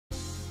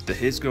The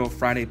His Girl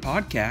Friday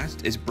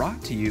podcast is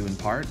brought to you in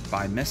part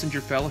by Messenger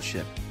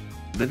Fellowship,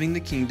 living the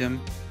kingdom,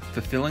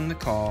 fulfilling the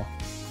call,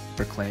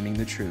 proclaiming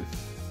the truth.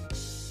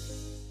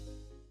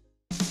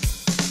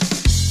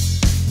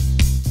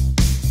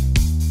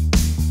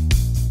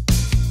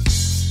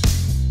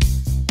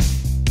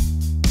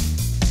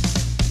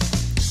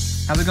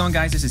 How's it going,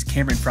 guys? This is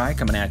Cameron Fry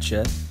coming at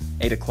you,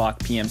 8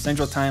 o'clock p.m.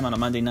 Central Time on a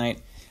Monday night.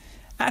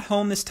 At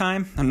home this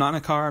time. I'm not in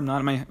a car. I'm not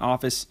in my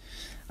office.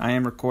 I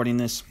am recording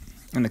this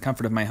in the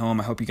comfort of my home.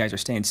 I hope you guys are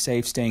staying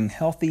safe, staying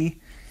healthy.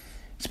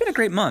 It's been a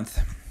great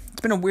month. It's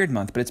been a weird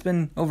month, but it's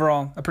been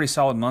overall a pretty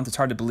solid month. It's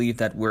hard to believe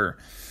that we're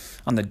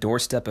on the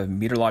doorstep of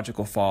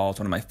meteorological fall. It's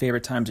one of my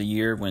favorite times of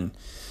year when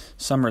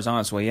summer is on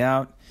its way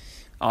out.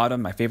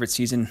 Autumn, my favorite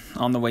season,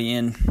 on the way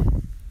in.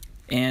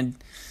 And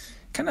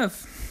kind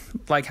of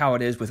like how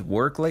it is with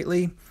work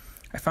lately,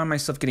 I find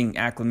myself getting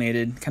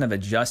acclimated, kind of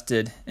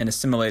adjusted and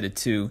assimilated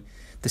to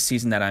the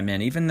season that I'm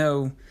in. Even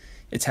though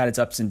it's had its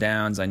ups and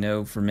downs, I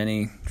know for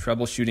many,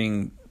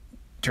 troubleshooting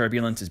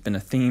turbulence has been a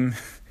theme.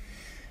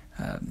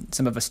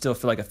 Some of us still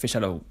feel like a fish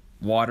out of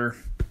water,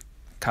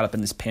 caught up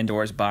in this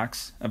Pandora's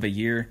box of a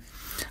year.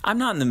 I'm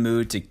not in the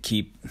mood to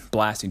keep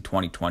blasting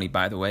 2020,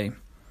 by the way.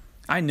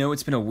 I know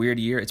it's been a weird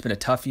year. It's been a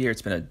tough year.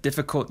 It's been a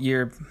difficult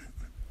year.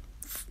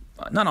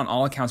 Not on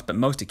all accounts, but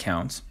most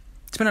accounts.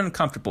 It's been an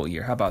uncomfortable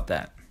year. How about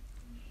that?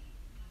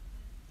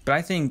 But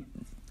I think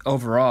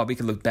overall, we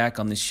could look back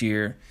on this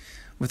year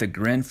with a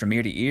grin from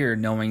ear to ear,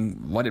 knowing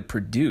what it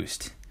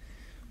produced.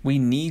 We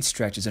need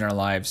stretches in our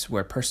lives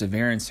where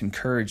perseverance and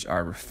courage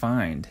are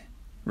refined,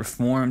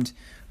 reformed,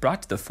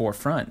 brought to the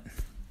forefront.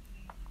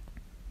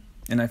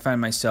 And I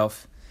find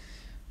myself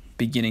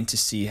beginning to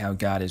see how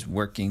God is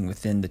working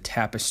within the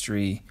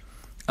tapestry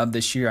of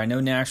this year. I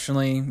know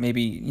nationally,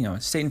 maybe,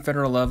 state and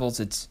federal levels,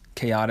 it's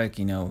chaotic,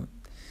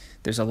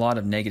 there's a lot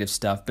of negative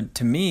stuff. But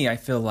to me, I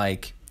feel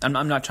like,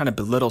 I'm not trying to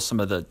belittle some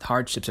of the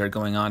hardships that are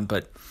going on,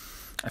 but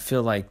I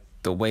feel like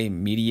the way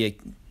media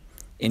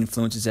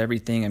influences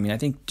everything. I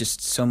think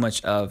just so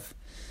much of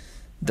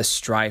the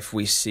strife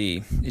we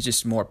see is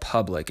just more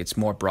public. It's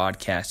more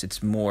broadcast.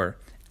 It's more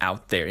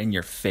out there in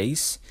your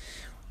face.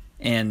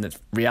 And the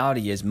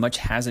reality is much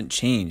hasn't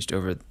changed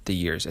over the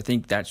years. I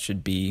think that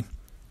should be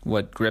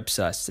what grips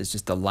us. It's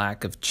just the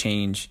lack of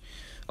change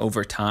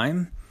over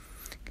time.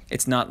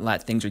 It's not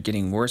that things are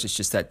getting worse. It's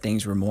just that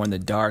things were more in the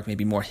dark,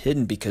 maybe more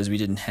hidden because we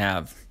didn't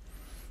have,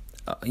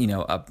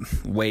 a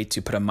way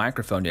to put a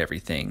microphone to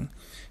everything,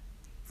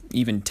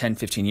 even 10,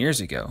 15 years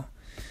ago.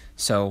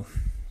 So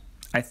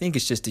I think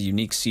it's just a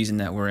unique season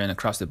that we're in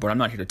across the board. I'm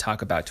not here to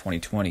talk about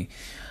 2020.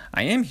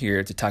 I am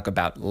here to talk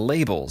about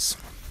labels,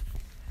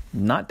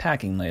 not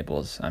packing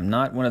labels. I'm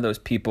not one of those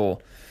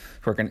people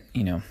who are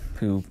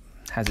who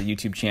has a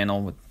YouTube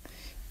channel with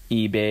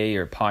eBay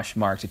or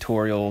Poshmark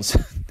tutorials.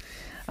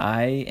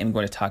 I am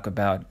going to talk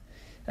about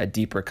a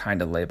deeper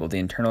kind of label, the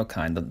internal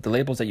kind, the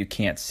labels that you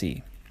can't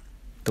see,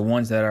 the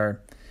ones that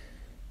are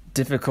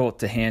difficult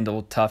to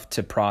handle, tough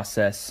to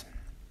process.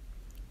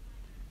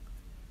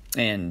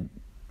 And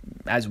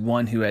as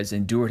one who has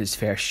endured his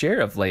fair share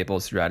of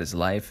labels throughout his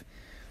life,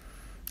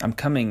 I'm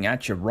coming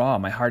at you raw.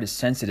 My heart is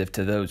sensitive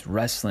to those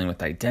wrestling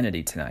with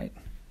identity tonight,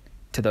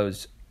 to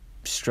those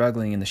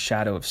struggling in the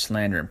shadow of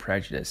slander and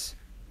prejudice.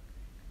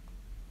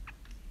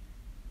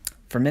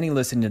 For many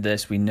listening to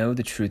this, we know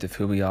the truth of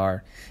who we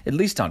are, at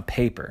least on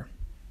paper.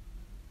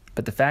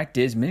 But the fact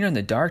is, many are in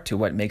the dark to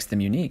what makes them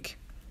unique.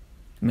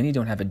 Many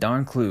don't have a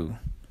darn clue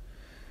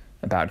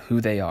about who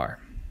they are.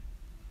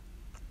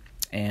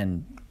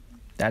 And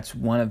that's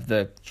one of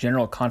the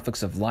general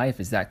conflicts of life,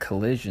 is that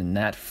collision,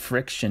 that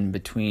friction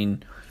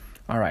between,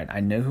 all right,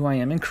 I know who I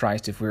am in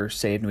Christ if we're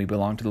saved and we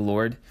belong to the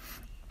Lord.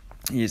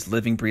 He is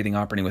living, breathing,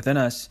 operating within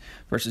us,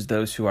 versus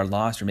those who are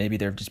lost, or maybe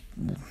they're just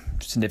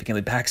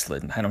significantly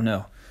backslidden. I don't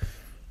know.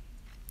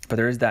 But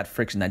there is that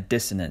friction, that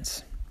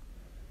dissonance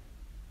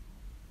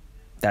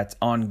that's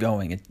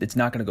ongoing. It's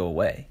not going to go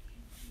away.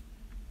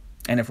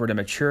 And if we're to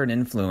mature and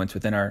influence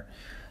within our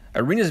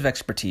arenas of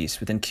expertise,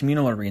 within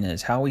communal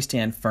arenas, how we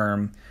stand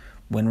firm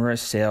when we're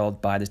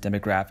assailed by this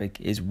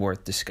demographic is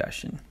worth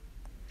discussion.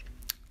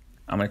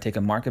 I'm going to take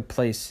a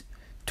marketplace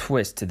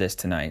twist to this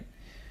tonight,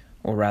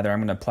 or rather I'm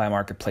going to apply a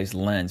marketplace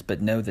lens,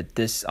 but know that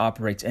this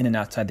operates in and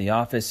outside the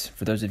office.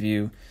 For those of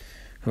you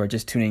who are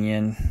just tuning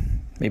in,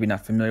 maybe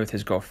not familiar with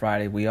His Girl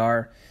Friday, we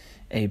are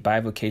a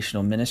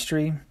bivocational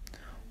ministry,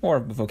 or a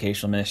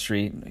vocational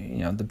ministry.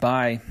 We're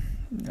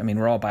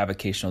all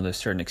bivocational to a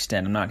certain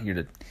extent. I'm not here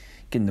to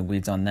get in the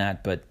weeds on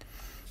that, but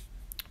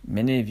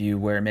many of you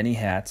wear many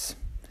hats.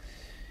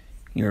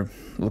 You're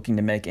looking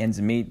to make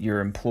ends meet.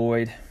 You're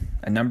employed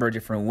a number of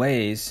different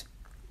ways.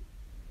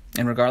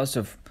 And regardless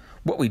of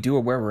what we do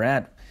or where we're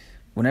at,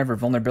 whenever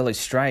vulnerability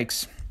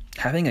strikes,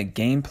 having a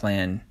game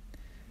plan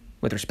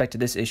with respect to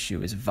this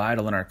issue is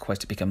vital in our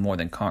quest to become more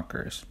than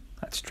conquerors.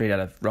 That's straight out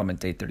of Romans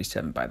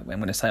 8:37, by the way. I'm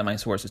going to cite my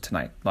sources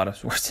tonight, a lot of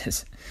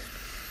sources.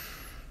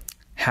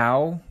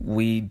 How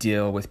we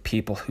deal with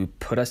people who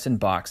put us in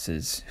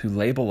boxes, who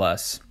label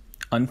us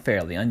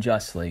unfairly,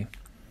 unjustly,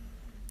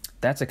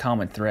 that's a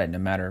common thread no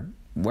matter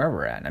where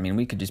we're at. I mean,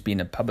 we could just be in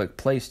a public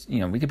place.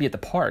 We could be at the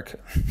park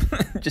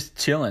just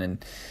chilling,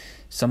 and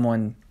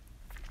someone,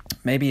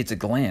 maybe it's a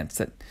glance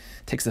that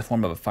takes the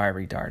form of a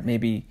fiery dart.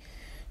 Maybe,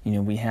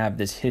 we have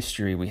this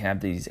history, we have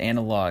these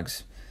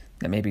analogs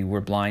that maybe we're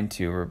blind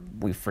to or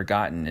we've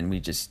forgotten, and we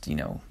just,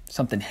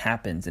 something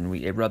happens and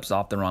it rubs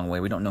off the wrong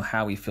way. We don't know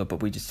how we feel,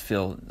 but we just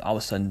feel all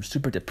of a sudden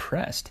super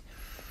depressed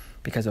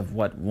because of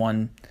what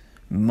one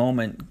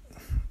moment,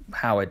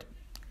 how it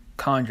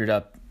conjured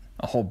up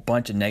a whole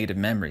bunch of negative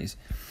memories.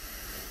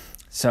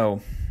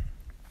 So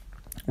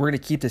we're going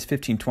to keep this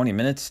 15-20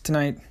 minutes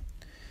tonight,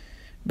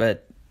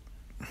 but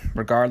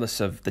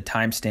regardless of the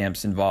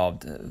timestamps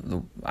involved,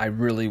 I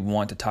really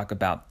want to talk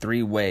about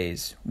 3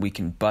 ways we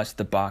can bust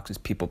the boxes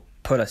people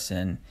put us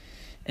in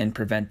and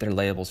prevent their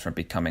labels from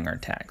becoming our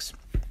tags.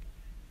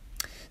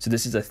 So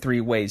this is a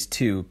 3 ways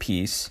to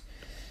piece.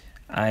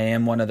 I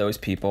am one of those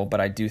people, but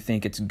I do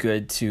think it's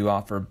good to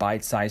offer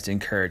bite-sized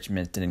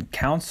encouragement and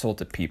counsel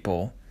to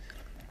people.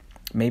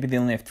 Maybe they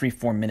only have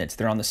 3-4 minutes.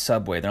 They're on the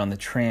subway, they're on the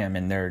tram,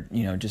 and they're,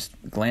 just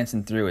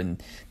glancing through,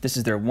 and this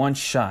is their one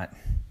shot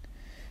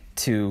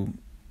to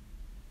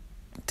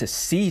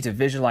see, to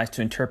visualize,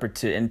 to interpret,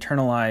 to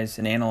internalize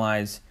and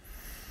analyze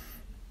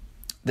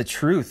the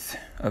truth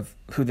of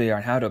who they are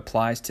and how it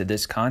applies to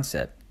this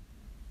concept,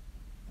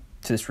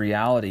 to this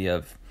reality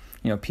of,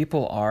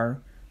 people are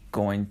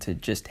going to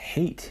just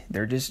hate.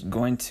 They're just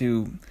going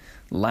to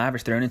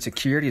lavish their own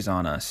insecurities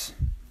on us.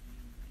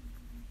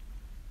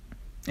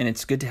 And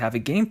it's good to have a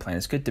game plan.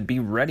 It's good to be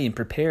ready and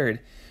prepared,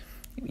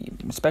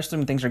 especially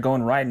when things are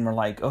going right and we're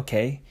like,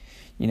 okay,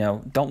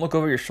 don't look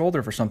over your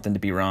shoulder for something to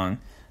be wrong.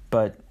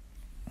 But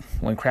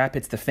when crap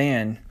hits the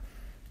fan,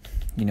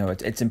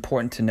 it's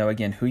important to know,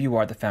 again, who you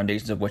are, the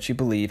foundations of what you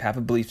believe, have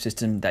a belief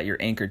system that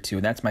you're anchored to.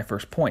 And that's my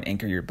first point,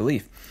 anchor your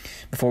belief.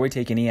 Before we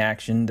take any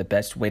action, the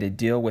best way to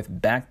deal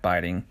with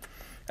backbiting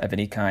of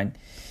any kind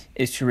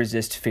is to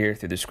resist fear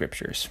through the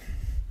scriptures.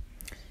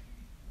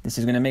 This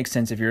is going to make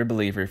sense if you're a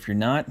believer. If you're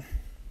not,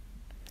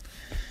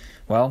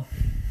 well,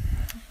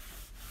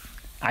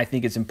 I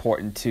think it's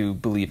important to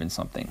believe in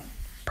something,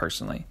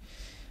 personally.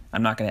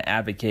 I'm not going to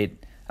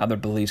advocate other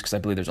beliefs because I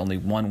believe there's only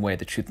one way,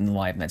 the truth, and the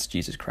life, and that's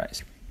Jesus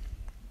Christ.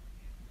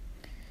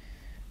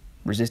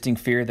 Resisting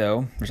fear,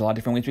 though, there's a lot of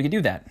different ways we can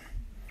do that.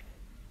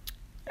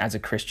 As a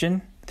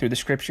Christian, through the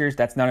scriptures,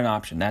 that's not an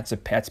option. That's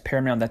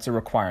paramount. That's a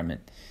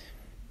requirement.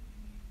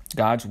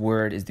 God's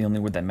word is the only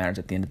word that matters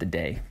at the end of the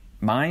day.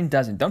 Mine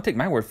doesn't. Don't take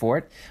my word for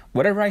it.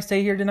 Whatever I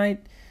say here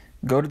tonight,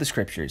 go to the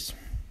scriptures.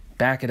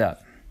 Back it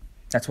up.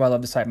 That's why I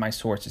love to cite my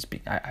sources.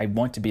 I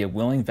want to be a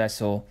willing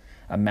vessel,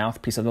 a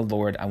mouthpiece of the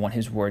Lord. I want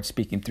his word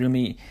speaking through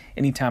me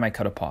anytime I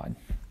cut a pod.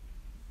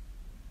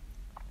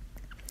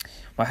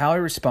 Well, how I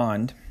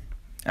respond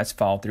as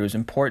follow through is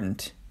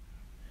important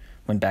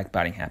when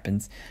backbiting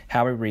happens.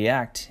 How I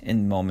react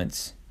in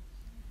moments,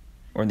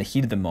 or in the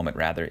heat of the moment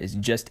rather, is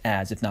just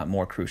as, if not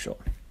more, crucial.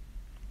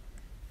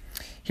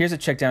 Here's a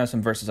check down of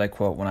some verses I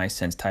quote when I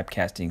sense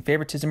typecasting,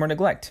 favoritism, or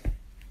neglect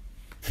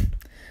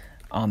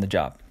on the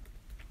job.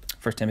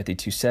 1 Timothy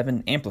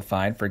 2:7,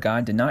 Amplified, for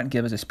God did not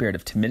give us a spirit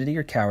of timidity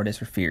or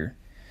cowardice or fear,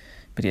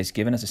 but he has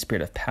given us a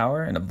spirit of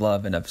power and of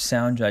love and of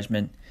sound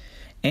judgment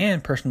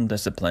and personal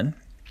discipline,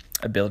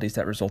 abilities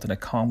that result in a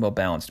calm,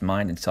 well-balanced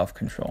mind and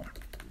self-control.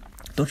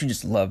 Don't you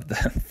just love the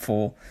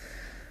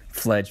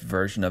full-fledged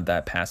version of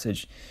that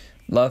passage?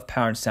 Love,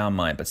 power, and sound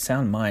mind. But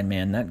sound mind,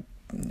 man,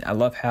 I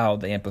love how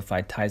the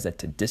Amplified ties that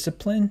to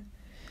discipline,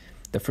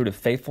 the fruit of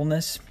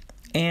faithfulness,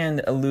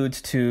 and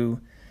alludes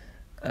to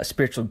a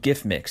spiritual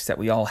gift mix that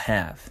we all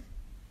have.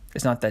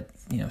 It's not that,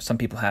 some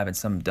people have and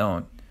some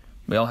don't.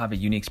 We all have a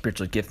unique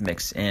spiritual gift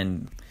mix,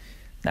 and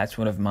that's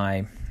one of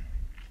my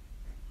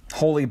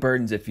holy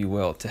burdens, if you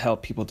will, to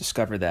help people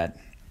discover that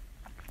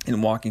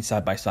and walking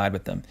side by side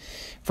with them.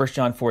 1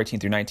 John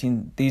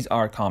 4:18-19, these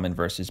are common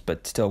verses,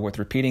 but still worth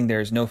repeating. There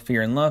is no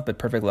fear in love, but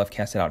perfect love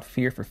casts out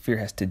fear, for fear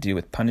has to do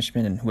with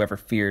punishment, and whoever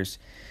fears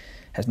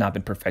has not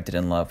been perfected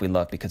in love. We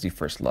love because he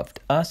first loved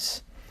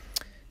us.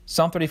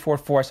 Psalm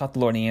 34:4, I sought the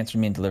Lord, and he answered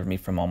me and delivered me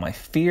from all my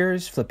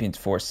fears. Philippians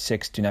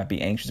 4:6, do not be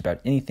anxious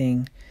about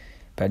anything,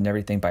 but in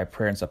everything by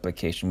prayer and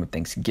supplication with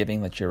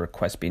thanksgiving, let your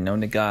requests be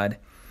known to God.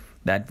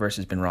 That verse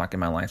has been rocking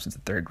my life since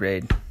the 3rd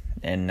grade,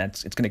 and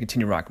it's going to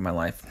continue rocking my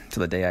life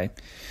till the day I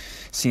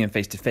see him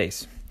face to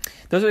face.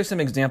 Those are some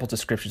examples of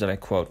scriptures that I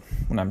quote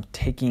when I'm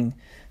taking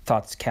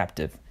thoughts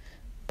captive.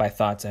 By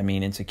thoughts, I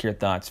mean insecure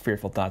thoughts,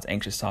 fearful thoughts,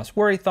 anxious thoughts,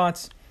 worry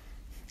thoughts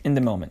in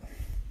the moment.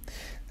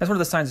 That's one of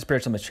the signs of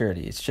spiritual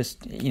maturity. It's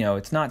just,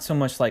 it's not so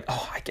much like,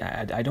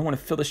 I don't want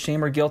to feel the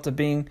shame or guilt of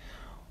being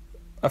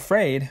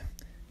afraid.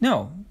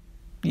 No,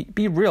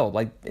 be real.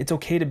 Like, it's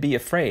okay to be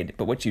afraid,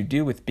 but what you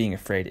do with being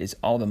afraid is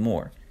all the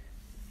more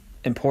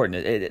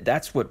important.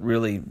 That's what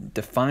really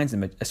defines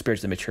a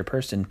spiritually mature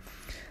person.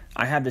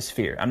 I have this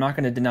fear. I'm not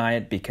going to deny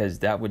it because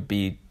that would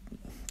be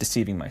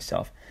deceiving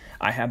myself.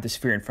 I have this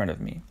fear in front of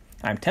me.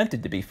 I'm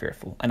tempted to be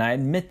fearful, and I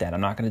admit that.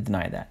 I'm not going to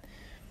deny that.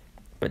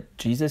 But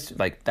Jesus,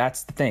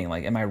 that's the thing.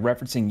 Am I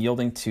referencing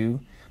yielding to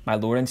my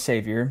Lord and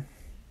Savior?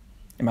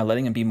 Am I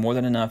letting him be more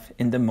than enough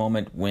in the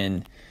moment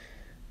when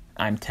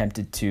I'm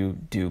tempted to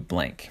do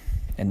blank.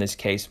 In this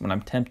case, when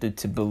I'm tempted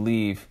to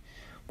believe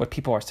what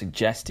people are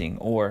suggesting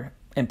or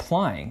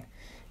implying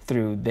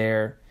through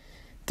their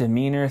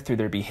demeanor, through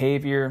their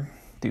behavior,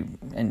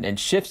 and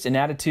shifts in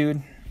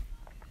attitude.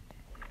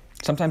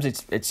 Sometimes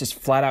it's just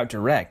flat out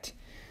direct.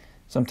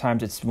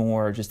 Sometimes it's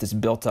more just this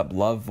built up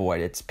love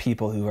void. It's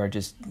people who are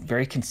just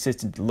very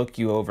consistent to look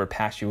you over,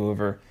 pass you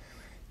over,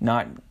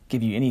 not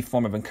give you any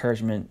form of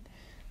encouragement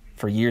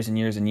for years and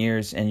years and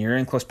years, and you're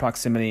in close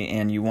proximity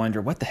and you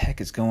wonder, what the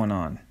heck is going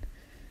on?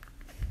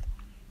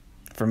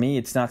 For me,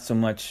 it's not so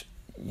much,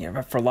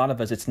 for a lot of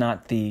us, it's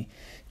not the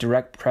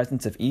direct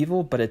presence of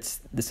evil, but it's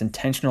this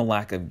intentional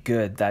lack of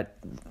good that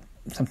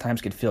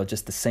sometimes could feel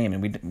just the same,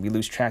 and we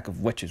lose track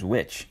of which is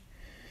which.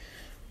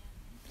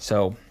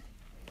 So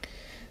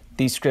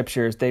these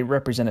scriptures, they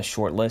represent a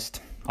short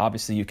list.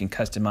 Obviously, you can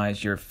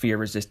customize your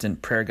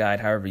fear-resistant prayer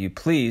guide however you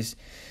please.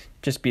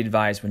 Just be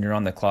advised when you're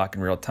on the clock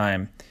in real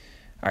time,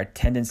 our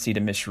tendency to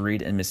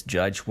misread and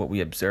misjudge what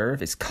we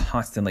observe is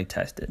constantly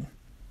tested.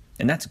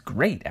 And that's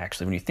great,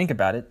 actually, when you think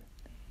about it.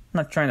 I'm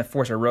not trying to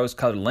force a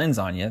rose-colored lens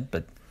on you,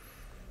 but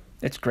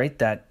it's great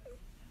that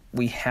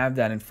we have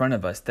that in front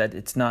of us, that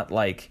it's not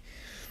like,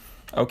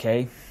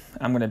 okay,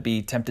 I'm going to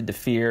be tempted to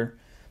fear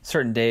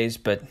certain days,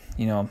 but,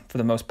 for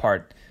the most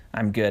part,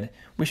 I'm good.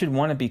 We should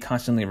want to be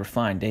constantly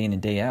refined day in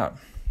and day out,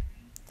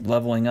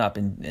 leveling up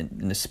in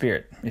the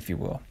spirit, if you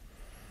will.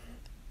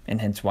 And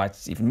hence why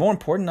it's even more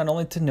important not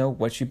only to know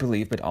what you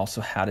believe, but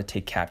also how to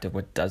take captive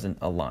what doesn't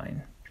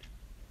align.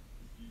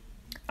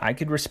 I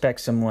could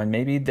respect someone,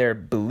 maybe their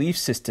belief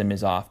system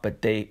is off,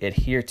 but they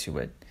adhere to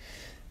it.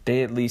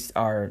 They at least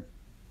are,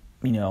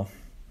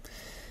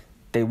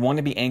 they want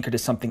to be anchored to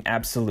something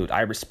absolute.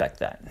 I respect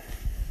that.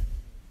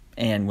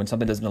 And when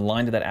something doesn't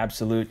align to that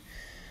absolute,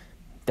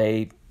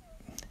 they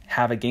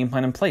have a game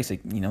plan in place.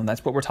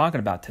 That's what we're talking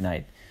about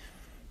tonight.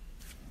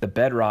 The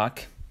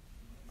bedrock,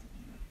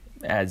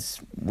 as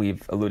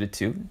we've alluded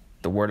to,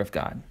 the Word of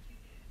God.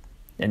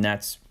 And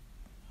that's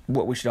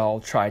what we should all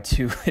try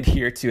to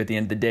adhere to at the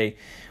end of the day.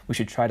 We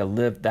should try to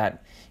live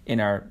that in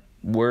our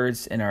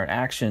words, in our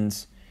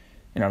actions,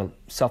 in our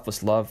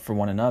selfless love for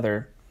one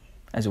another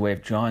as a way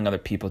of drawing other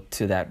people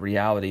to that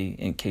reality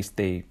in case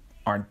they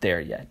aren't there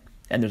yet.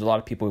 And there's a lot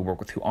of people we work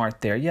with who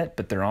aren't there yet,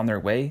 but they're on their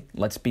way.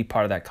 Let's be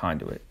part of that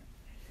conduit.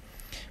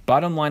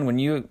 Bottom line, when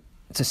you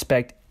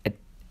suspect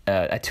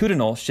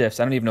attitudinal shifts,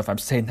 I don't even know if I'm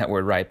saying that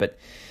word right, but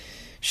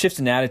shifts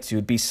in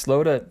attitude, be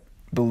slow to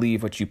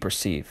believe what you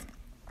perceive.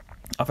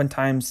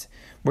 Oftentimes,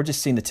 we're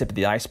just seeing the tip of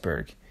the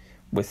iceberg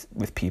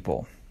with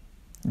people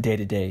day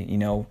to day.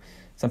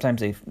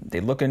 Sometimes they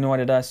look annoyed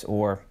at us,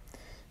 or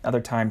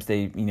other times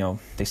they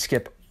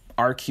skip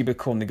our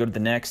cubicle and they go to the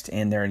next,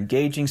 and they're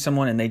engaging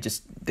someone, and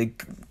they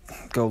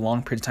go a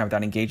long period of time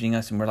without engaging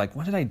us, and we're like,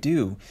 what did I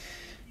do?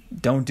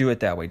 Don't do it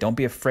that way. Don't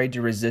be afraid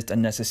to resist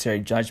unnecessary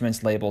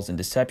judgments, labels, and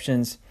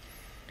deceptions.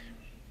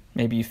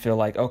 Maybe you feel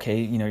like, okay,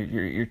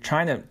 you're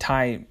trying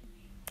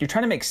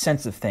to make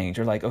sense of things.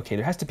 You're like, okay,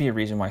 there has to be a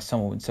reason why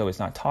someone so is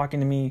not talking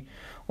to me,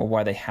 or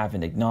why they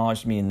haven't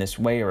acknowledged me in this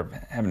way, or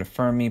haven't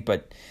affirmed me.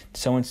 But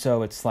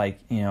so-and-so, it's like,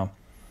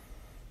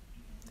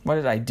 what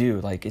did I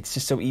do? Like, it's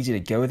just so easy to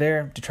go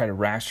there to try to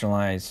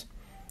rationalize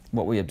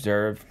what we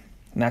observe.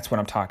 And that's what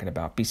I'm talking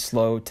about. Be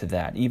slow to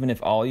that. Even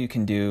if all you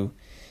can do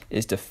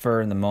is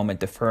defer in the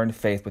moment, defer in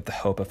faith with the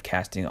hope of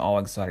casting all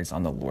anxieties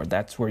on the Lord.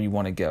 That's where you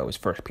want to go, is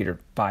 1 Peter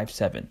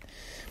 5:7.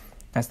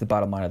 That's the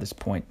bottom line of this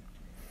point.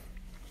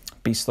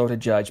 Be slow to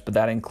judge, but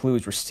that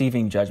includes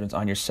receiving judgments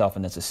on yourself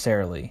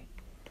unnecessarily.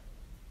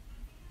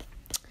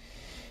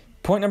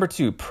 Point number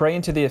 2, pray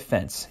into the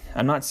offense.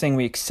 I'm not saying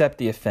we accept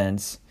the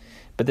offense,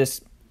 but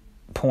this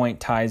point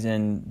ties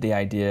in the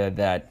idea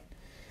that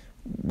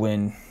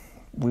when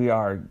we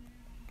are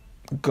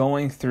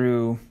going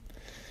through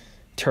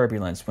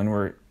turbulence, when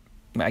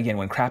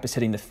crap is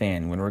hitting the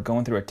fan, when we're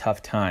going through a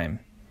tough time,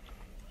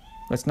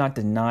 let's not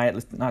deny it,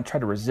 let's not try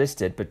to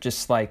resist it, but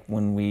just like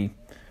when we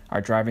are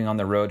driving on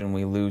the road and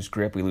we lose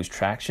grip, we lose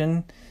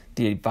traction,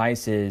 the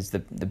advice is the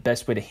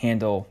best way to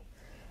handle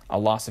a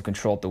loss of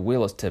control at the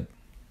wheel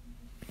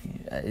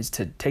is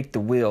to take the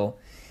wheel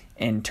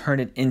and turn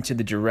it into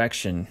the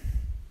direction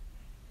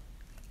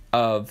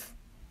of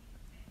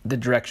the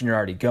direction you're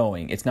already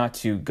going. It's not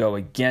to go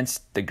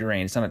against the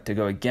grain. It's not to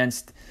go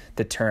against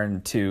the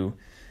turn to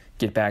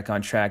get back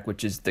on track,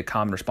 which is the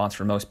common response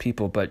for most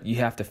people. But you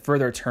have to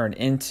further turn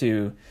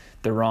into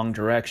the wrong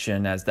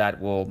direction, as that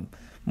will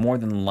more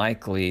than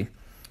likely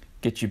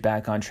get you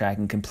back on track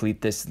and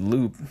complete this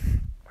loop.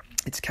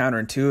 It's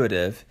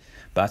counterintuitive.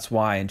 That's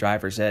why in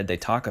driver's ed, they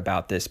talk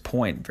about this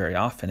point very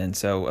often. And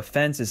so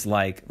offense is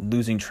like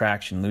losing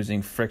traction,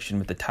 losing friction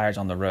with the tires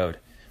on the road.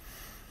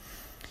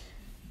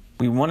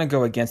 We want to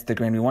go against the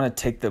grain. We want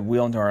to take the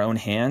wheel into our own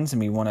hands, and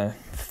we want to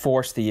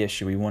force the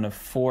issue. We want to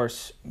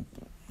force,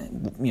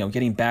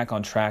 getting back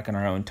on track on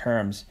our own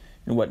terms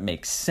and what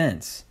makes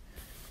sense.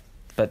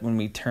 But when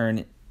we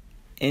pray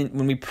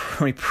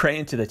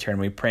into the turn,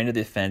 when we pray into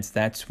the offense,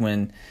 that's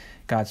when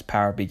God's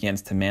power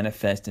begins to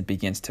manifest and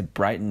begins to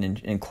brighten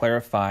and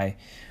clarify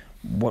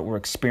what we're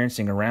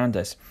experiencing around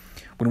us.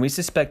 When we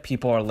suspect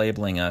people are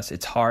labeling us,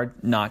 it's hard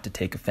not to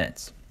take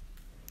offense.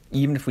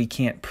 Even if we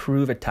can't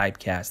prove a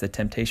typecast, the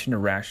temptation to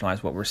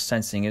rationalize what we're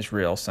sensing is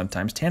real,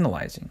 sometimes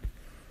tantalizing.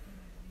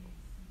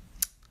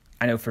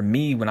 I know for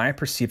me, when I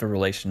perceive a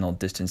relational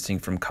distancing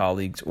from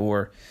colleagues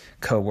or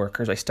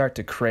coworkers, I start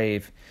to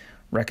crave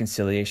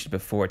reconciliation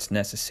before it's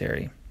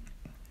necessary.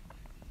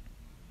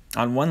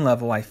 On one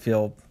level, I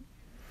feel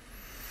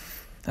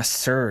a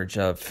surge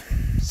of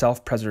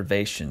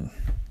self-preservation,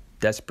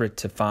 desperate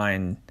to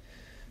find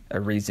a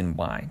reason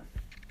why.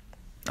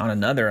 On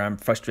another, I'm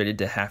frustrated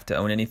to have to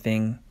own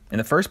anything in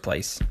the first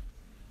place.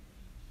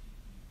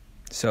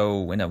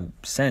 So in a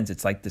sense,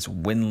 it's like this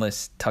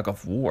windless tug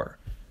of war.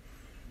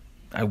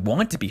 I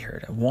want to be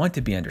heard. I want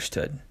to be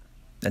understood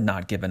and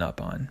not given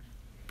up on.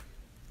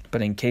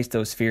 But in case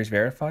those fears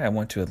verify, I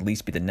want to at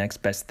least be the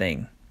next best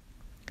thing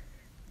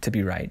to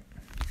be right.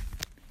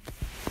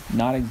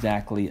 Not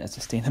exactly a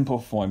sustainable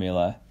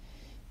formula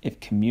if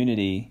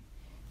community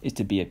is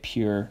to be a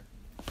pure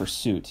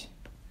pursuit,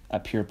 a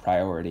pure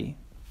priority.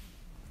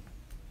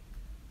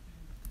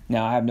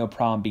 Now, I have no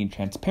problem being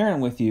transparent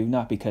with you,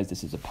 not because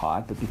this is a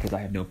pod, but because I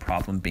have no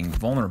problem being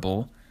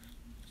vulnerable,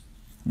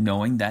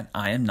 knowing that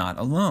I am not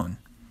alone.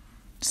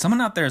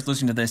 Someone out there is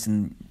listening to this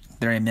and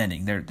they're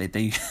amending.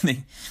 They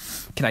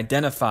can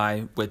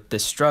identify with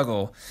this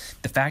struggle.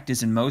 The fact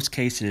is, in most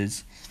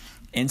cases,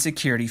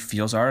 insecurity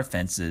fuels our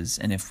offenses,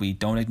 and if we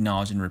don't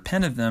acknowledge and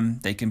repent of them,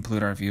 they can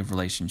pollute our view of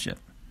relationship,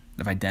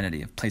 of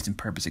identity, of place and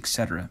purpose,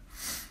 etc.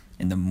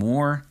 And the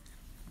more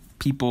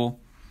people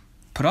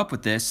put up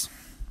with this,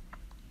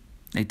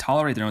 they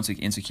tolerate their own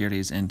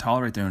insecurities and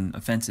tolerate their own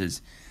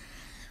offenses.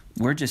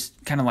 We're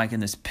just kind of like in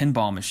this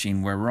pinball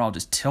machine where we're all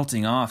just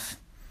tilting off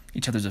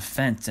each other's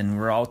offense, and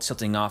we're all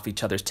tilting off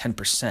each other's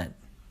 10%,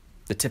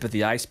 the tip of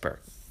the iceberg,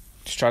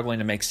 struggling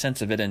to make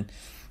sense of it. And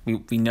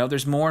we know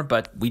there's more,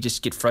 but we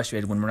just get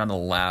frustrated when we're not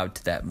allowed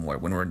to that more,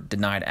 when we're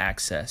denied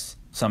access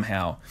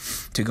somehow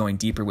to going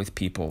deeper with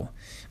people.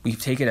 We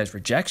take it as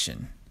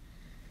rejection.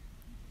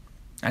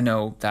 I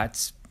know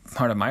that's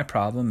part of my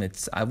problem.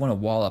 I want to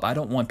wall up. I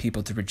don't want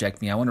people to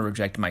reject me. I want to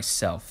reject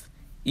myself.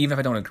 Even if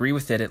I don't agree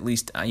with it, at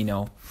least, I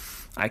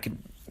could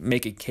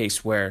make a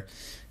case where,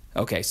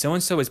 okay,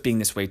 so-and-so is being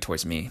this way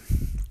towards me.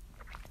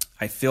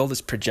 I feel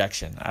this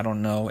projection. I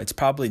don't know. It's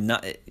probably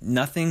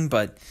nothing,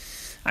 but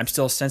I'm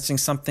still sensing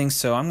something,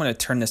 so I'm going to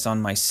turn this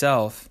on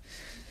myself.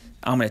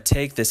 I'm going to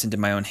take this into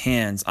my own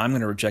hands. I'm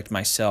going to reject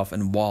myself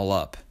and wall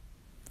up.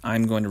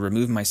 I'm going to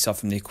remove myself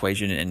from the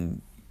equation,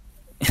 and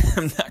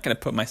I'm not going to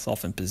put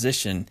myself in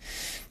position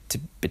to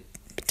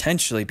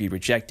potentially be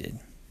rejected.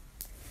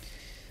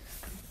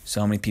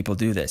 So many people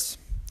do this.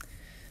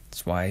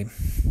 That's why,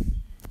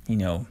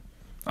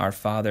 our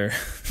Father,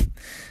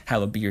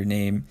 hallowed be your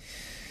name,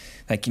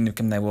 thy kingdom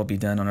come, thy will be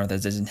done on earth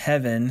as it is in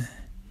heaven.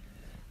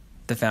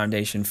 The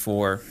foundation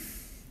for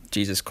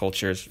Jesus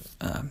Culture's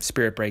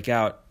Spirit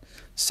Breakout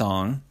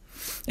song.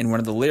 And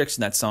one of the lyrics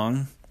in that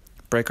song,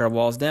 break our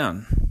walls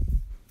down,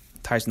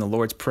 ties in the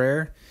Lord's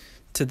Prayer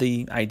to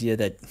the idea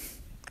that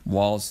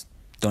walls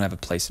don't have a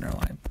place in our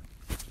life,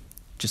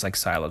 just like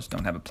silos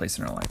don't have a place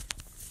in our life.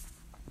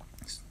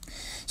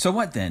 So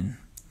what then?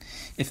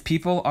 If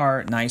people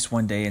are nice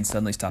one day and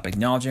suddenly stop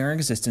acknowledging our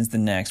existence the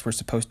next, we're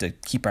supposed to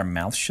keep our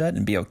mouth shut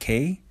and be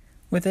okay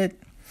with it?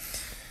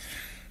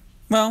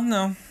 Well,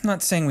 no, I'm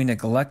not saying we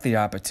neglect the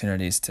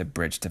opportunities to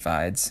bridge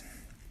divides,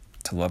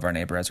 to love our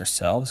neighbor as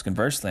ourselves.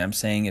 Conversely, I'm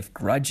saying if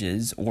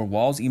grudges or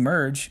walls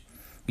emerge,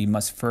 we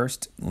must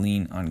first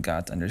lean on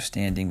God's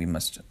understanding. We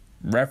must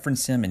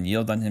reference him and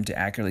yield on him to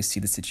accurately see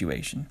the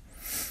situation.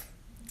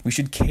 We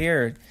should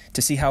care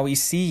to see how he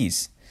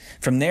sees.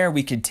 From there,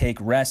 we could take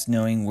rest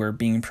knowing we're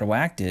being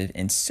proactive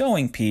in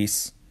sowing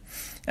peace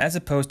as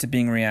opposed to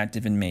being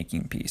reactive in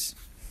making peace.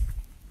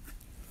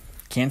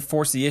 Can't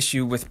force the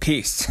issue with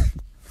peace.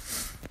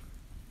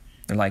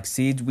 They're like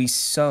seeds we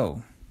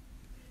sow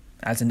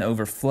as an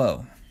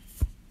overflow.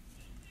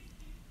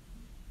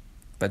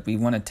 But we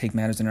want to take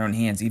matters in our own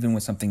hands, even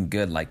with something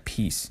good like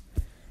peace.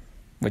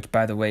 Which,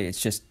 by the way,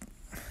 it's just,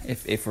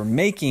 if we're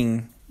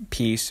making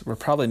peace, we're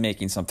probably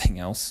making something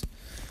else.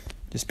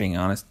 Just being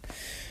honest.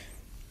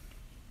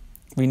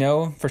 We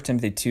know 1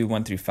 Timothy 2,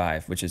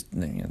 1-5, which is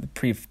the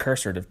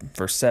precursor to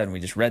verse 7. We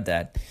just read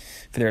that.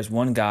 For there is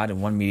one God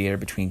and one mediator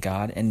between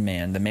God and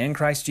man, the man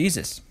Christ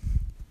Jesus.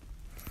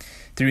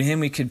 Through him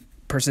we could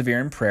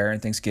persevere in prayer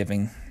and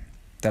thanksgiving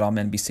that all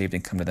men be saved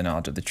and come to the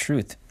knowledge of the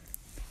truth.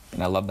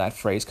 And I love that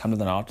phrase, come to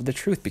the knowledge of the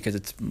truth, because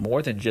it's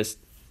more than just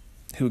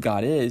who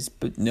God is,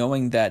 but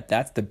knowing that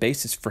that's the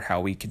basis for how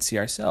we can see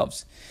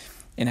ourselves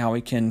and how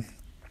we can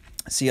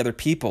see other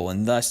people,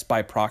 and thus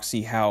by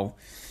proxy how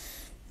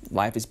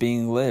life is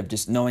being lived.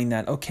 Just knowing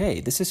that,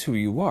 okay, this is who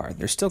you are.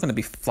 There's still going to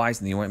be flies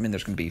in the ointment.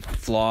 There's going to be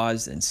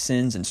flaws and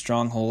sins and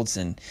strongholds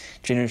and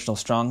generational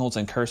strongholds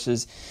and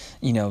curses.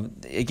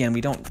 Again,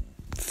 we don't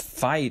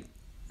fight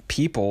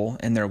people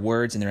and their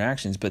words and their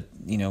actions, but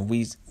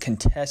we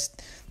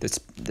contest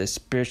the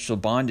spiritual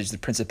bondage, the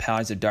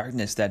principalities of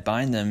darkness that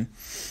bind them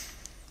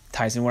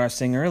ties in what I was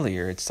saying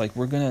earlier. It's like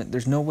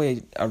there's no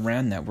way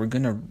around that. We're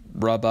going to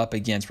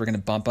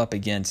bump up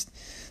against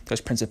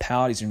those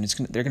principalities, and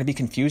they're going to be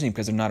confusing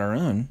because they're not our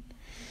own.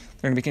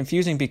 They're going to be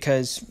confusing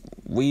because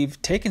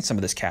we've taken some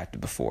of this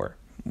captive before.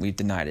 We've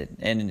denied it.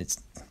 And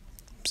it's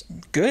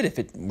good if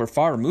we're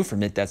far removed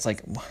from it. That's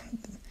like,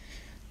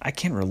 I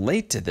can't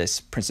relate to this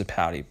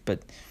principality,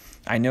 but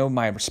I know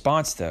my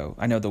response, though.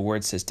 I know the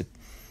word says to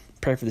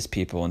pray for this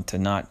people and to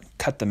not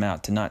cut them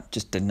out, to not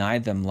just deny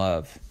them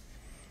love.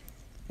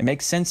 It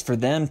makes sense for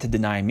them to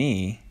deny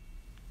me,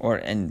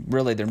 and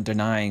really they're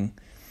denying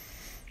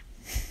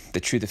the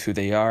truth of who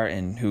they are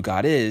and who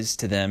God is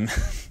to them.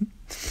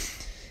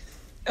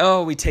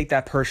 Oh, we take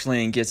that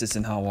personally and gets us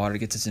in hot water,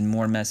 gets us in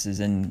more messes.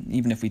 And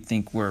even if we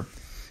think we're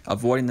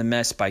avoiding the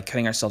mess by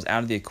cutting ourselves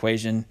out of the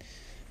equation,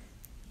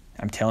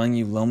 I'm telling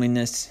you,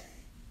 loneliness,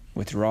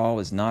 withdrawal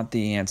is not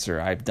the answer.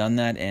 I've done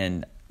that,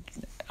 and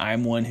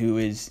I'm one who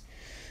is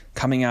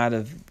coming out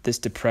of this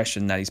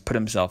depression that he's put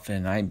himself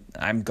in.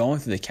 I'm going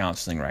through the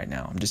counseling right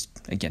now. I'm just,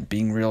 again,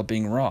 being real,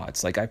 being raw.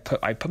 It's like I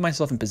put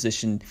myself in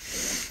position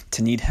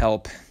to need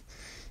help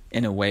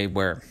in a way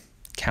where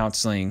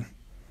counseling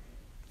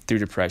through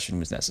depression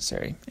was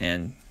necessary.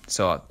 And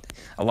so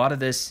a lot of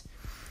this,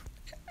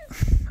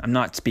 I'm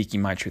not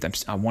speaking my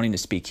truth. I'm wanting to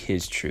speak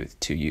his truth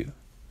to you,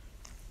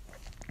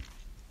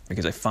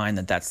 because I find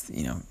that that's,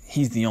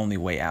 he's the only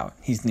way out.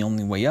 He's the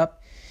only way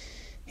up.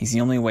 He's the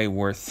only way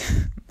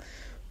worth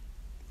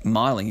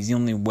modeling. He's the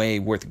only way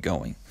worth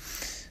going.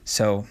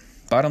 So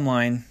bottom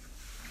line,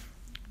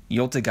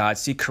 yield to God,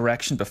 seek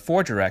correction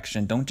before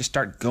direction. Don't just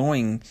start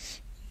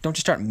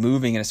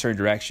moving in a certain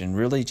direction.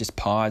 Really just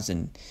pause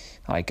and,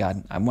 like,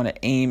 God, I want to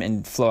aim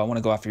and flow. I want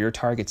to go after your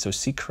target. So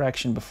seek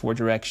correction before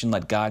direction.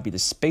 Let God be the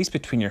space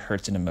between your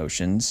hurts and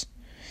emotions.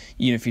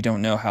 Even if you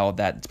don't know how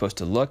that's supposed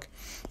to look,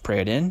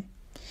 pray it in.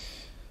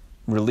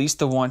 Release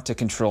the want to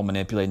control,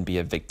 manipulate, and be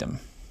a victim.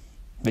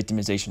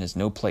 Victimization has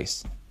no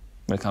place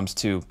when it comes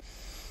to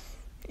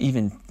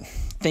even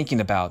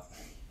thinking about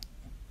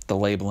the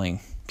labeling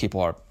people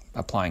are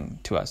applying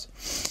to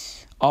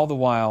us. All the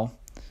while,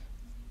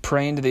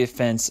 pray into the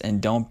offense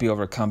and don't be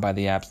overcome by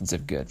the absence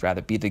of good.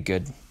 Rather, be the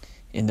good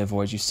in the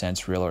void you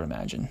sense, real or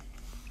imagine.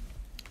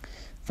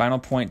 Final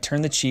point,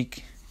 turn the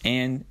cheek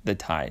and the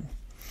tide.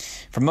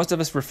 For most of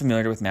us, we're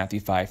familiar with Matthew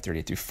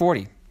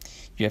 5:30-40.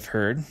 You have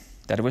heard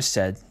that it was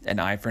said, an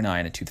eye for an eye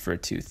and a tooth for a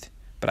tooth.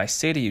 But I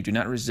say to you, do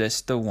not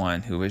resist the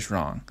one who is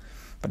wrong.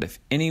 But if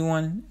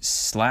anyone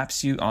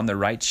slaps you on the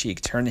right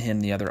cheek, turn to him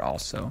the other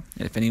also.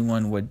 And if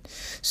anyone would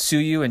sue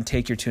you and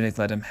take your tunic,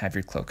 let him have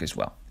your cloak as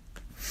well.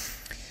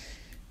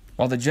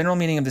 While the general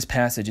meaning of this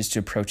passage is to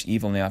approach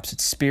evil in the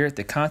opposite spirit,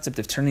 the concept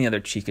of turning the other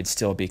cheek could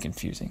still be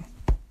confusing.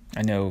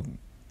 I know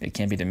it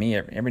can be to me.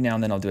 Every now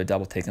and then I'll do a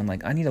double take. I'm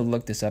like, I need to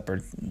look this up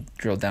or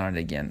drill down on it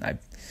again. I've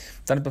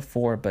done it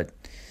before, but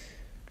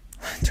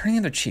turning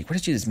the other cheek, what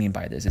does Jesus mean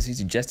by this? Is he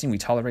suggesting we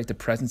tolerate the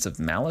presence of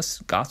malice,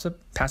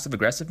 gossip, passive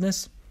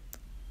aggressiveness?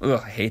 Ugh,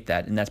 I hate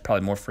that, and that's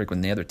probably more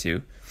frequent than the other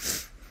two.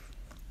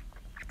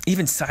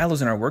 Even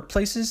silos in our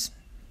workplaces?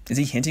 Is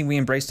he hinting we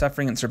embrace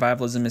suffering and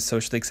survivalism is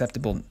socially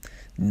acceptable?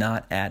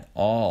 Not at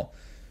all.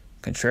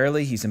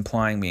 Contrarily, he's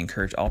implying we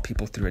encourage all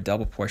people through a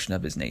double portion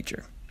of his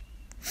nature.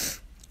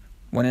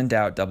 When in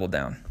doubt, double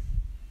down.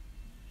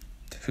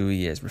 Who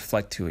he is,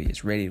 reflect who he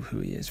is, radiate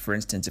who he is. For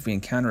instance, if we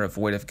encounter a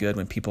void of good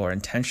when people are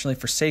intentionally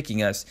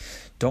forsaking us,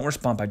 don't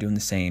respond by doing the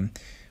same.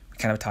 We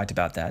kind of talked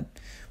about that.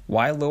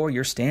 Why lower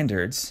your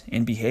standards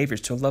and behaviors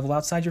to a level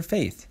outside your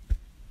faith?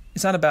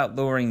 It's not about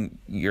lowering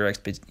your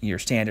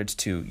standards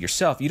to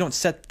yourself. You don't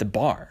set the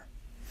bar.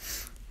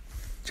 So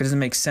it doesn't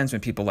make sense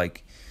when people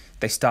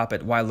they stop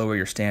at why lower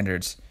your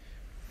standards?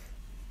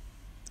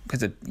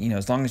 Because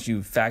as long as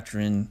you factor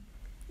in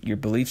your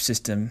belief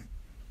system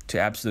to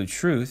absolute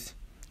truth,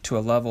 to a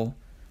level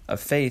of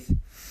faith,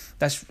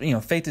 that's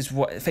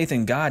faith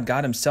in God.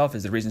 God himself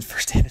is the reason for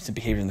standards and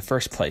behavior in the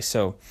first place.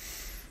 So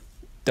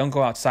don't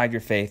go outside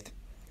your faith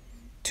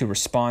to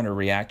respond or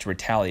react to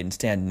retaliate.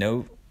 Instead,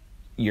 know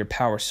your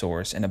power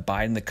source and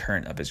abide in the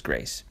current of his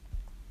grace.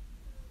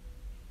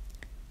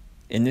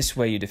 In this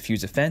way, you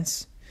diffuse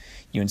offense,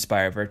 you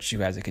inspire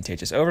virtue as a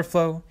contagious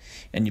overflow,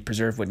 and you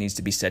preserve what needs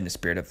to be said in a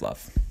spirit of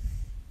love.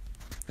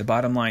 The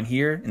bottom line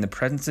here, in the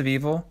presence of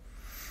evil,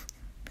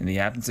 in the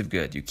absence of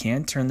good, you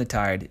can't turn the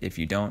tide if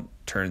you don't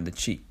turn the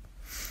cheek.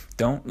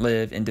 Don't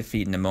live in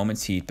defeat in a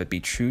moment's heat, but be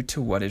true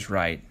to what is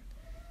right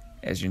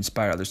as you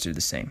inspire others to do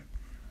the same.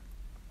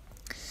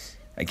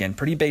 Again,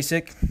 pretty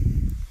basic,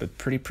 but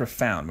pretty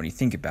profound when you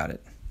think about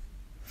it.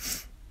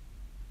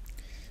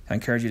 I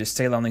encourage you to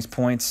stay on these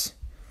points.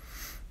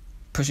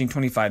 Pushing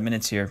 25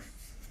 minutes here.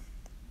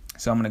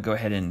 So I'm going to go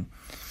ahead and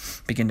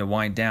begin to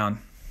wind down.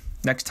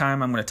 Next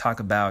time I'm going to talk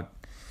about,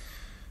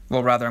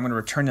 I'm going to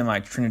return to my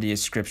Trinity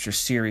as Scripture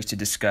series to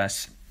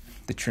discuss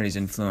the Trinity's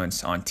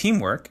influence on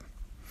teamwork.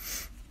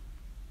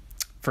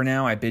 For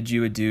now, I bid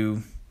you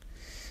adieu.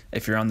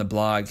 If you're on the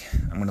blog,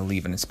 I'm going to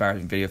leave an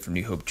inspiring video from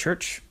New Hope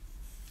Church.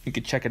 You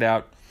could check it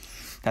out.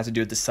 It has to do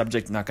with the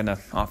subject. I'm not going to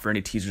offer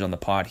any teasers on the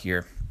pod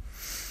here.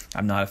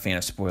 I'm not a fan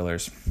of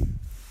spoilers.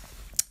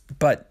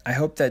 But I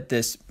hope that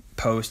this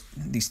post,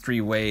 these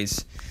 3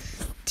 ways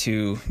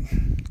to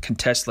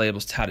contest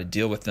labels, how to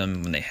deal with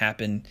them when they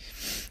happen,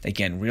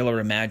 again, real or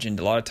imagined,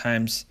 a lot of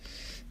times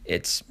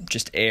it's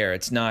just air.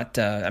 It's not,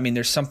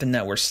 there's something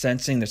that we're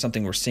sensing, there's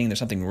something we're seeing, there's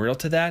something real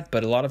to that,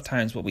 but a lot of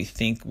times what we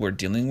think we're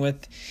dealing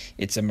with,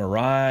 it's a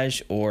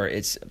mirage, or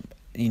it's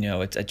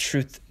a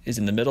truth is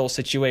in the middle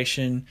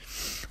situation,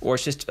 or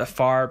it's just a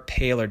far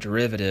paler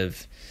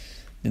derivative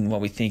than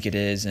what we think it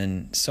is,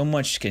 and so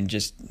much can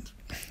just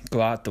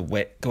go out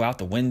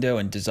the window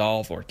and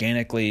dissolve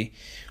organically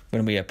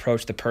when we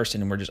approach the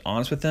person and we're just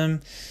honest with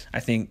them. I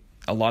think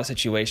a lot of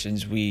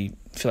situations we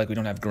feel like we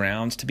don't have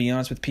grounds to be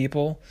honest with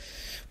people.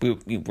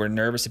 We're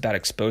nervous about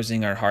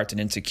exposing our hearts and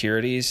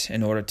insecurities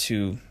in order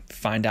to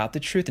find out the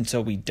truth, and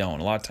so we don't.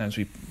 A lot of times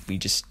we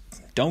just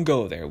don't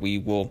go there. We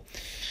will,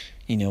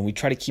 we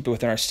try to keep it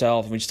within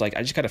ourselves. We just I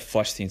just got to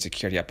flush the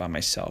insecurity out by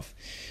myself.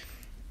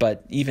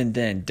 But even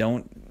then,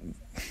 don't,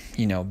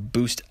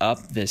 boost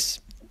up this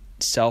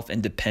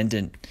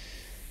self-independent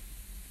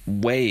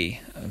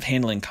way of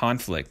handling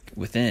conflict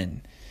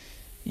within.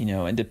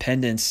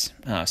 Independence,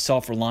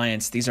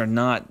 self-reliance, these are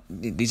not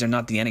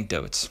the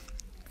anecdotes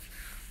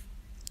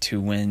to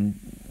when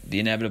the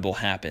inevitable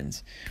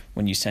happens,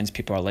 when you sense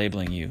people are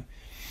labeling you.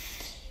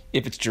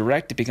 If it's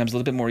direct, it becomes a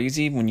little bit more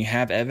easy. When you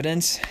have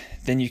evidence,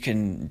 then you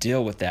can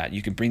deal with that.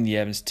 You can bring the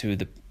evidence to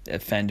the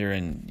offender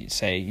and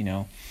say,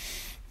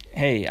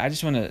 hey, I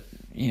just want to,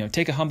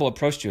 take a humble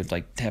approach to it.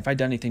 Like, have I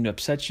done anything to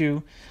upset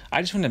you?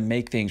 I just want to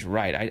make things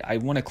right. I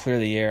want to clear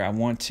the air. I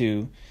want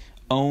to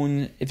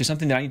own, if there's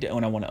something that I need to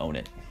own, I want to own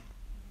it.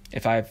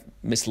 If I've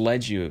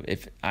misled you,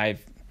 if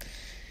I've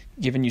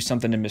given you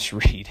something to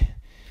misread,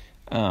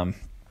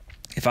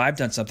 if I've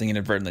done something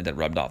inadvertently that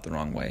rubbed off the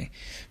wrong way,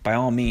 by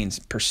all means,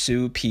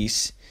 pursue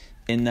peace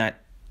in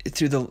that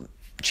through the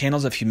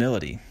channels of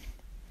humility.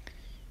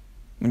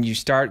 When you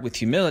start with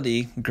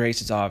humility,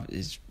 grace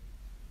is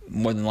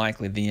more than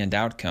likely the end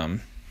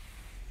outcome,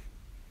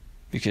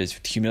 because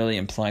humility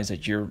implies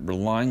that you're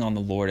relying on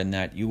the Lord and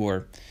that you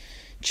are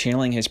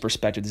channeling His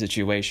perspective of the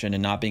situation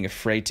and not being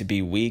afraid to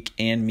be weak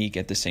and meek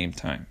at the same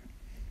time,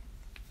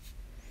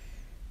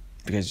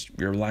 because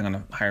you're relying on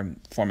a higher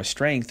form of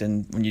strength.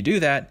 And when you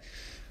do that,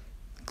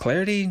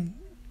 clarity,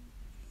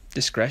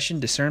 discretion,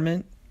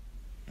 discernment,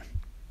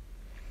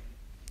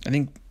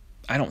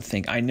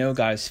 I know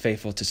God is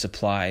faithful to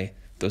supply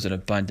those in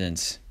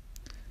abundance.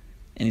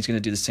 And He's going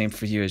to do the same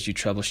for you as you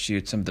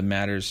troubleshoot some of the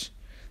matters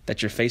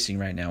that you're facing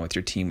right now with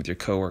your team, with your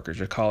coworkers,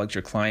 your colleagues,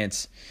 your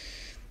clients.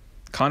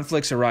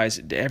 Conflicts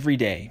arise every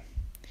day.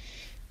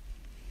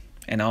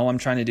 And all I'm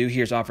trying to do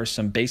here is offer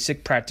some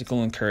basic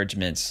practical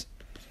encouragements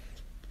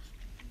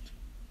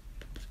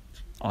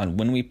on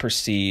when we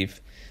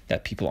perceive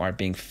that people aren't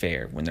being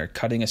fair, when they're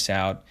cutting us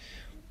out,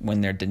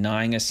 when they're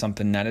denying us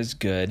something that is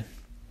good,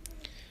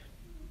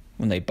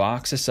 when they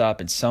box us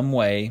up in some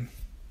way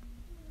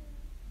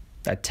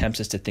that tempts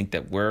us to think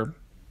that we're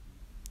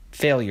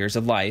failures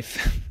of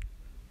life.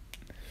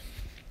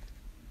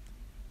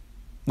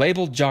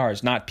 Labeled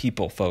jars, not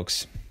people,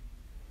 folks.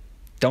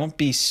 Don't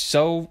be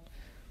so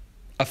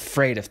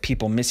afraid of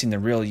people missing the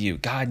real you.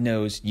 God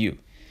knows you.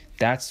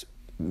 That's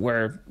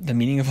where the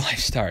meaning of life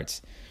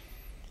starts.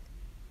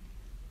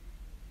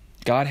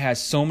 God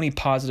has so many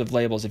positive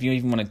labels. If you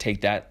even want to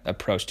take that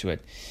approach to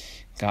it,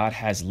 God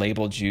has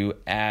labeled you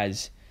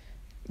as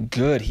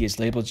good. He has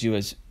labeled you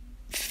as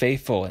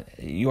faithful.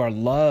 You are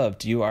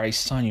loved. You are a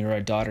son. You are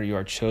a daughter. You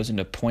are chosen,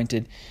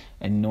 appointed,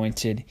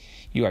 anointed.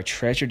 You are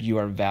treasured. You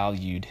are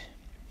valued.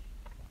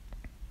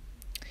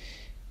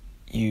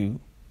 You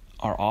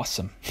are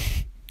awesome.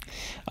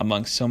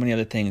 Among so many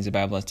other things the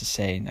Bible has to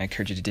say. And I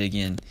encourage you to dig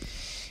in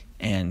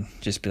and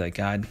just be like,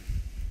 God,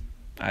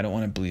 I don't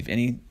want to believe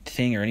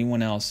anything or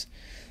anyone else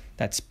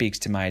that speaks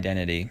to my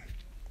identity.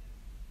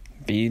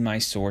 Be my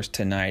source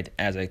tonight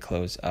as I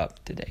close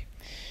up today.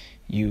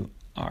 You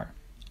are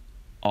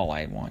all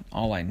I want,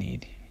 all I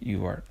need.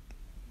 You are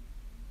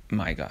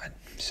my God.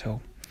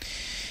 So,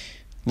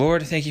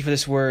 Lord, thank you for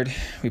this word.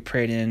 We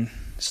prayed in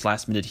this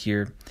last minute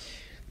here.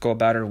 Go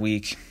about our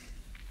week.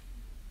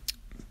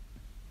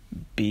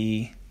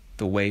 Be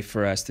the way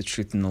for us, the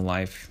truth and the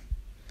life.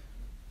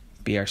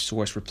 Be our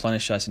source.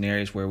 Replenish us in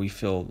areas where we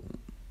feel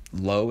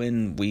low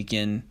in, weak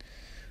in,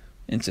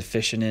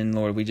 insufficient in.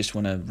 Lord, we just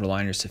want to rely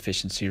on your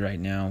sufficiency right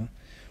now.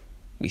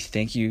 We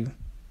thank you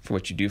for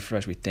what you do for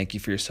us. We thank you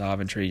for your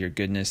sovereignty, your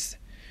goodness,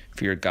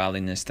 for your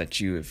godliness, that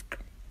you have.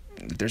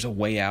 There's a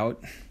way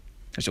out.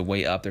 There's a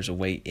way up. There's a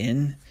way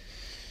in.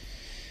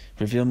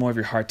 Reveal more of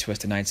your heart to us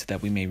tonight so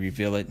that we may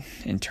reveal it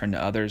and turn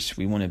to others.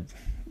 We want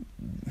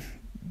to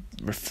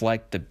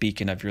reflect the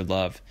beacon of your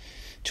love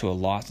to a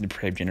lost and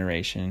depraved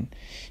generation,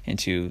 and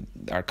to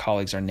our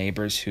colleagues, our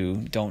neighbors who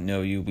don't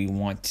know you. We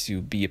want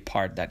to be a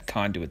part, that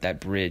conduit, that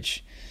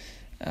bridge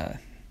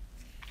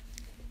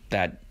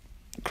that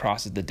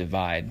crosses the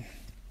divide,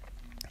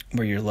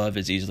 where your love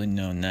is easily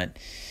known, that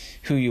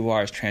who you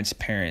are is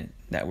transparent,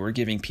 that we're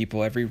giving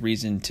people every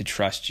reason to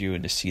trust you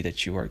and to see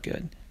that you are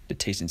good, to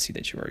taste and see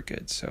that you are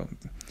good. So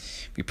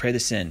we pray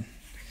this in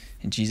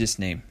Jesus'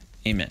 name,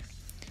 amen.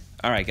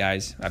 All right,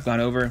 guys, I've gone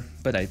over,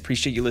 but I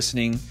appreciate you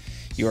listening.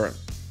 You're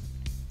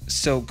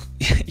so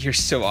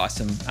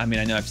awesome. I mean,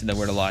 I know I've said that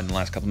word a lot in the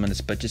last couple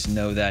minutes, but just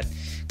know that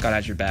God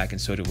has your back,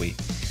 and so do we.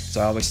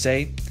 So I always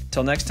say,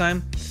 till next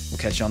time, we'll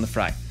catch you on the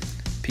fry.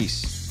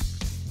 Peace.